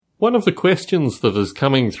One of the questions that is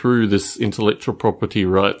coming through this intellectual property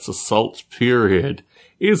rights assault period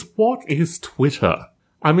is, what is Twitter?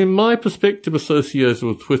 I mean, my perspective associated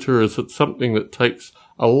with Twitter is it's something that takes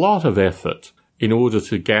a lot of effort in order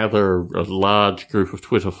to gather a large group of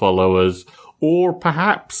Twitter followers, or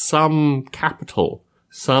perhaps some capital,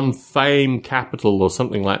 some fame capital or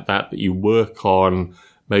something like that you work on.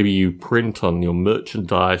 Maybe you print on your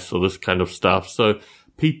merchandise or this kind of stuff. So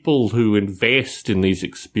people who invest in these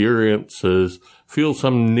experiences feel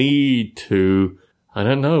some need to, I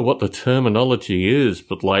don't know what the terminology is,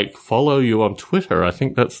 but like follow you on Twitter. I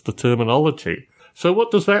think that's the terminology. So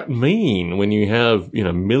what does that mean when you have,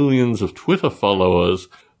 millions of Twitter followers?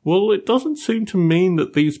 Well, it doesn't seem to mean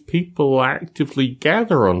that these people actively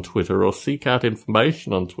gather on Twitter or seek out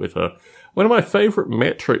information on Twitter. One of my favorite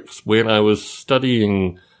metrics when I was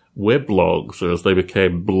studying weblogs, or as they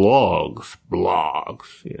became blogs,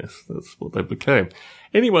 yes, that's what they became.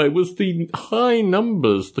 Anyway, was the high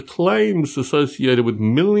numbers, the claims associated with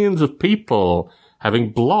millions of people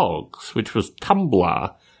having blogs, which was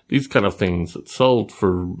Tumblr, these kind of things that sold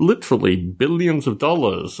for literally billions of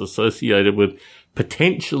dollars, associated with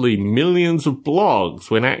potentially millions of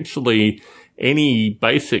blogs, when actually any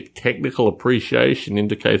basic technical appreciation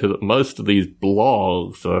indicated that most of these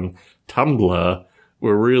blogs on Tumblr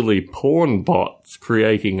were really porn bots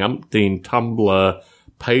creating umpteen Tumblr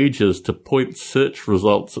pages to point search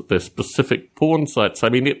results at their specific porn sites. I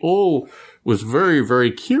mean, it all was very, very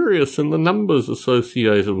curious, and the numbers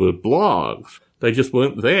associated with blogs, they just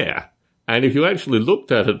weren't there. And if you actually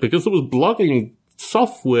looked at it, because there was blogging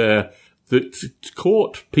software that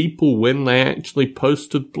caught people when they actually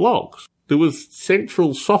posted blogs. There was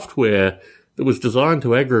central software that was designed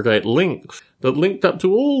to aggregate links that linked up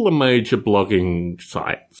to all the major blogging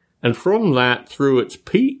sites. And from that, through its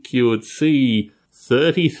peak, you would see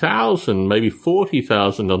 30,000, maybe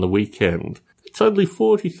 40,000 on the weekend. It's only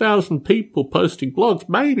 40,000 people posting blogs.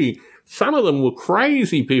 Maybe some of them were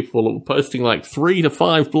crazy people that were posting like 3 to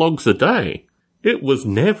 5 blogs a day. It was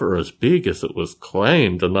never as big as it was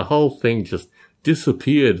claimed, and the whole thing just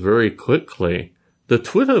disappeared very quickly. The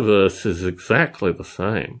Twitterverse is exactly the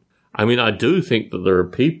same. I mean, I do think that there are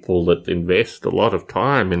people that invest a lot of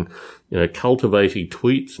time in, cultivating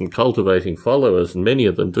tweets and cultivating followers, and many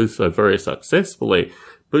of them do so very successfully.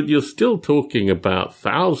 But you're still talking about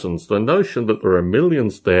thousands. The notion that there are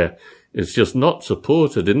millions there is just not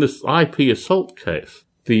supported. In this IP assault case,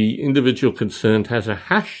 the individual concerned has a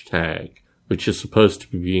hashtag which is supposed to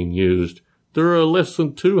be being used. There are less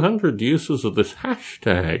than 200 uses of this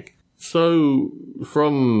hashtag. So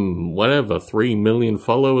from 3 million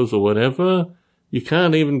followers or whatever, you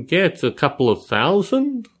can't even get a couple of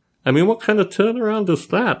thousand? I mean, what kind of turnaround is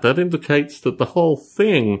that? That indicates that the whole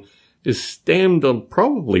thing is stemmed on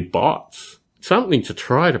probably bots. Something to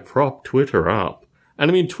try to prop Twitter up. And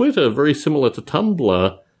I mean, Twitter, very similar to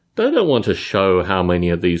Tumblr, they don't want to show how many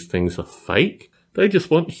of these things are fake. They just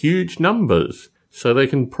want huge numbers, so they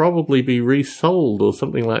can probably be resold or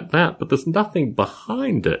something like that, but there's nothing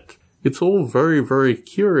behind it. It's all very, very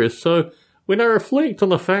curious. So when I reflect on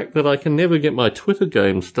the fact that I can never get my Twitter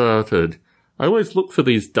game started, I always look for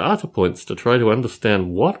these data points to try to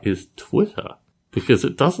understand what is Twitter, because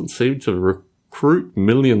it doesn't seem to recruit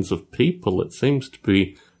millions of people. It seems to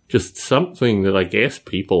be just something that I guess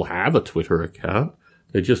people have a Twitter account.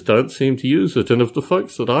 They just don't seem to use it. And of the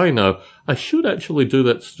folks that I know, I should actually do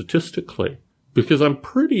that statistically, because I'm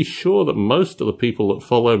pretty sure that most of the people that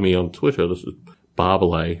follow me on Twitter, this is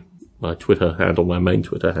Barbalay, my Twitter handle, my main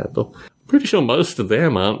Twitter handle, pretty sure most of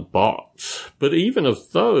them aren't bots. But even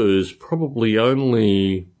of those, probably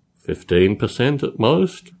only 15% at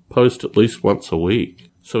most post at least once a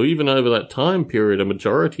week. So even over that time period, a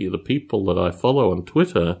majority of the people that I follow on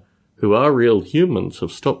Twitter who are real humans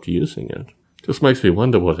have stopped using it. Just makes me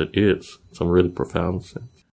wonder what it is in some really profound sense.